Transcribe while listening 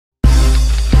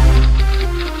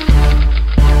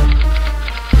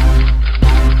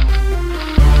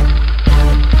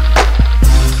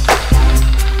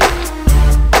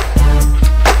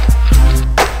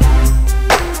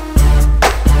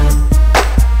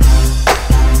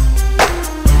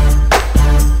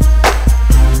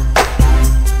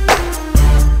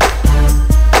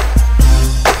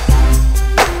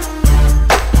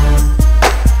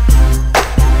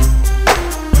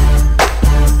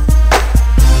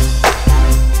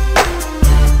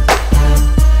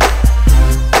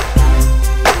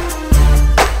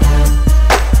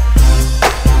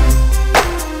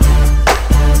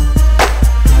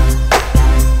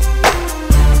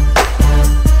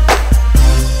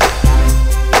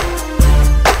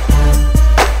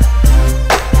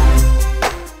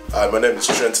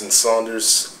is Trenton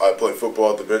Saunders. I play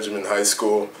football at the Benjamin High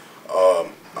School.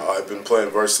 I've been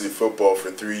playing varsity football for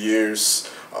 3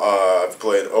 years. I've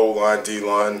played O-line,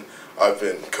 D-line. I've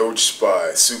been coached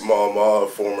by Soup Malamala, a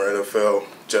former NFL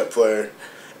Jet player,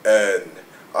 and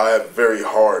I have a very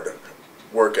hard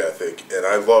work ethic, and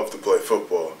I love to play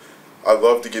football. I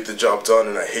love to get the job done,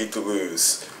 and I hate to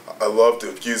lose. I love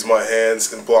to use my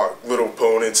hands and block little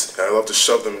opponents, and I love to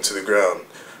shove them into the ground.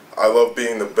 I love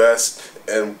being the best,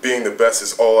 and being the best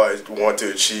is all I want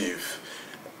to achieve.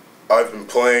 I've been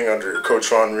playing under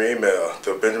Coach Ron Ream,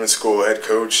 the Benjamin School head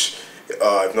coach.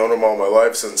 I've known him all my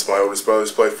life since my oldest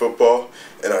brothers played football,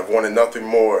 and I've wanted nothing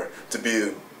more to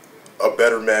be a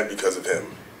better man because of him.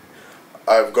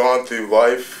 I've gone through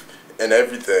life and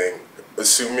everything,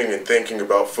 assuming and thinking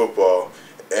about football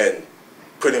and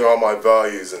putting all my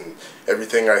values and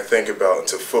everything I think about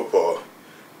into football.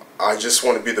 I just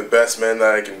want to be the best man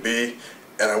that I can be,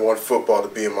 and I want football to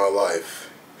be in my life.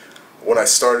 When I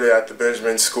started at the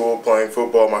Benjamin School playing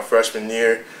football my freshman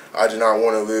year, I did not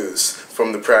want to lose.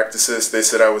 From the practices, they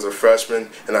said I was a freshman,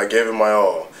 and I gave it my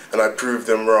all, and I proved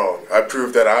them wrong. I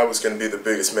proved that I was going to be the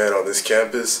biggest man on this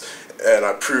campus, and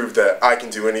I proved that I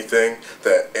can do anything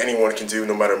that anyone can do,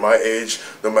 no matter my age,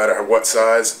 no matter what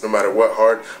size, no matter what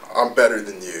heart. I'm better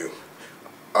than you.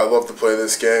 I love to play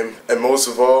this game, and most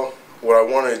of all, what I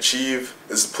want to achieve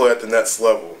is to play at the next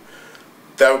level.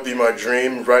 That would be my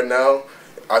dream right now.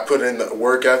 I put in the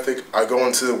work ethic. I go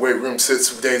into the weight room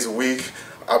 6 days a week.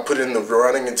 I put in the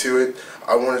running into it.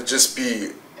 I want to just be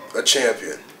a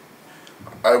champion.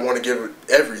 I want to give it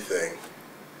everything.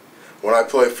 When I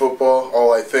play football,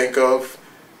 all I think of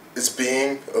is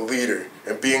being a leader.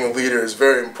 And being a leader is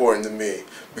very important to me.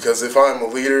 Because if I'm a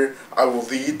leader, I will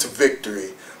lead to victory.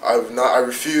 I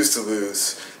refuse to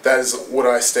lose. That is what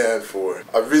I stand for.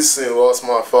 I recently lost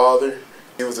my father.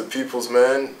 He was a people's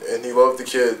man, and he loved the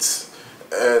kids.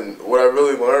 And what I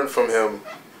really learned from him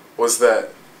was that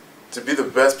to be the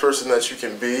best person that you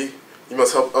can be, you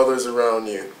must help others around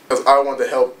you. Because I want to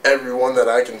help everyone that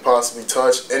I can possibly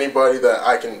touch, anybody that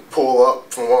I can pull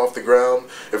up from off the ground.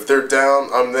 If they're down,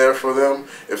 I'm there for them.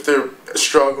 If they're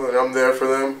struggling, I'm there for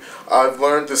them. I've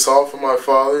learned this all from my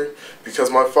father because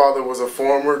my father was a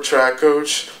former track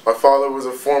coach. My father was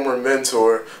a former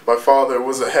mentor. My father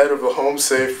was the head of the Home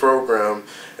Safe program.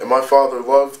 And my father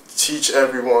loved to teach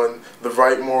everyone the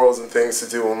right morals and things to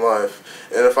do in life.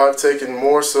 And if I've taken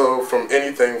more so from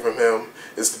anything from him,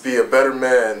 is to be a better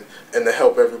man and to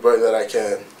help everybody that I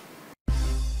can.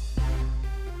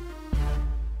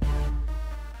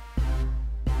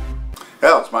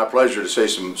 Well, it's my pleasure to say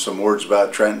some words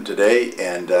about Trenton today,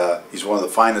 and he's one of the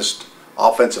finest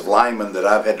offensive linemen that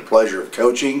I've had the pleasure of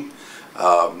coaching.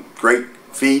 Great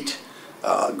feet,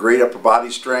 great upper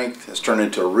body strength, has turned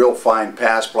into a real fine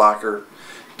pass blocker.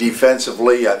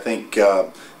 Defensively, I think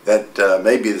that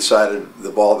may be the side of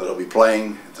the ball that he'll be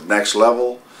playing at the next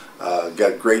level.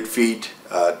 Got great feet,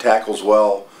 tackles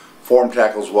well, form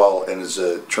tackles well, and is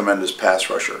a tremendous pass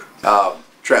rusher.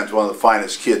 Trent's one of the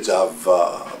finest kids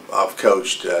I've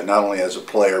coached, not only as a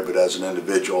player but as an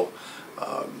individual.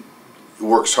 He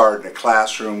works hard in the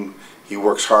classroom, he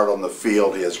works hard on the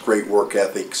field, he has great work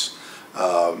ethics.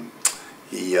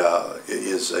 He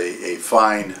is a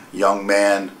fine young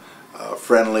man,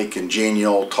 friendly,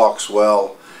 congenial, talks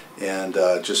well, and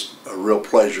just a real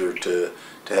pleasure to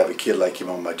have a kid like him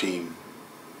on my team.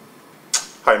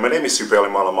 Hi, my name is Soup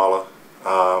Malamala.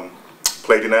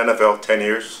 Played in the NFL 10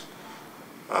 years.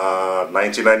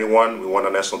 1991, we won a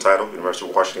national title, University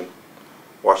of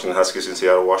Washington Huskies in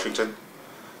Seattle, Washington.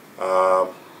 I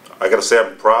gotta say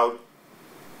I'm proud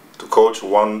to coach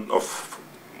one of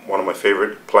my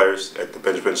favorite players at the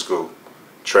Benjamin School,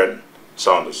 Trenton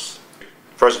Saunders.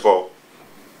 First of all,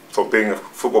 for being a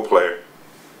football player,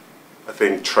 I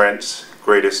think Trent's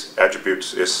greatest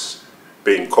attributes is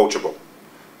being coachable.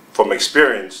 From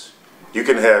experience, you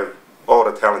can have all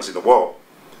the talents in the world,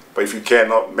 but if you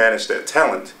cannot manage that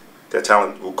talent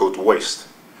will go to waste.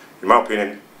 In my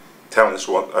opinion,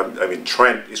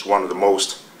 Trent is one of the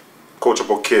most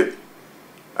coachable kids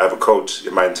I ever coached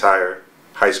in my entire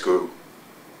high school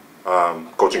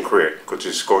coaching career, which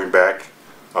is going back,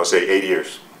 I would say, 8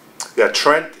 years. Yeah,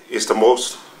 Trent is the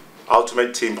most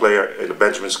ultimate team player in the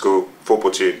Benjamin School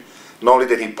football team. Not only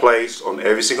that he plays on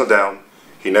every single down,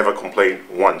 he never complained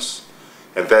once.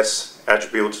 And that's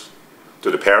attributes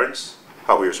to the parents,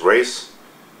 how he was raised,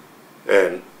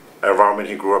 and the environment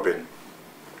he grew up in.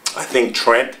 I think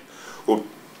Trent would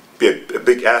be a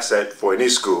big asset for any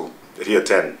school that he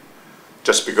attends,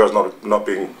 just because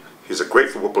he's a great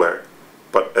football player,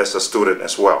 but as a student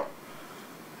as well.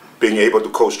 Being able to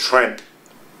coach Trent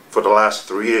for the last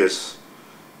 3 years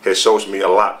has shown me a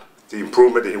lot the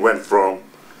improvement that he went from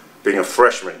being a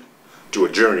freshman to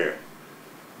a junior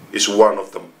is one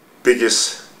of the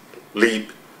biggest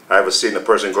leap I ever seen a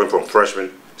person going from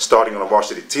freshman, starting on a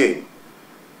varsity team,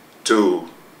 to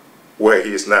where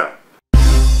he is now.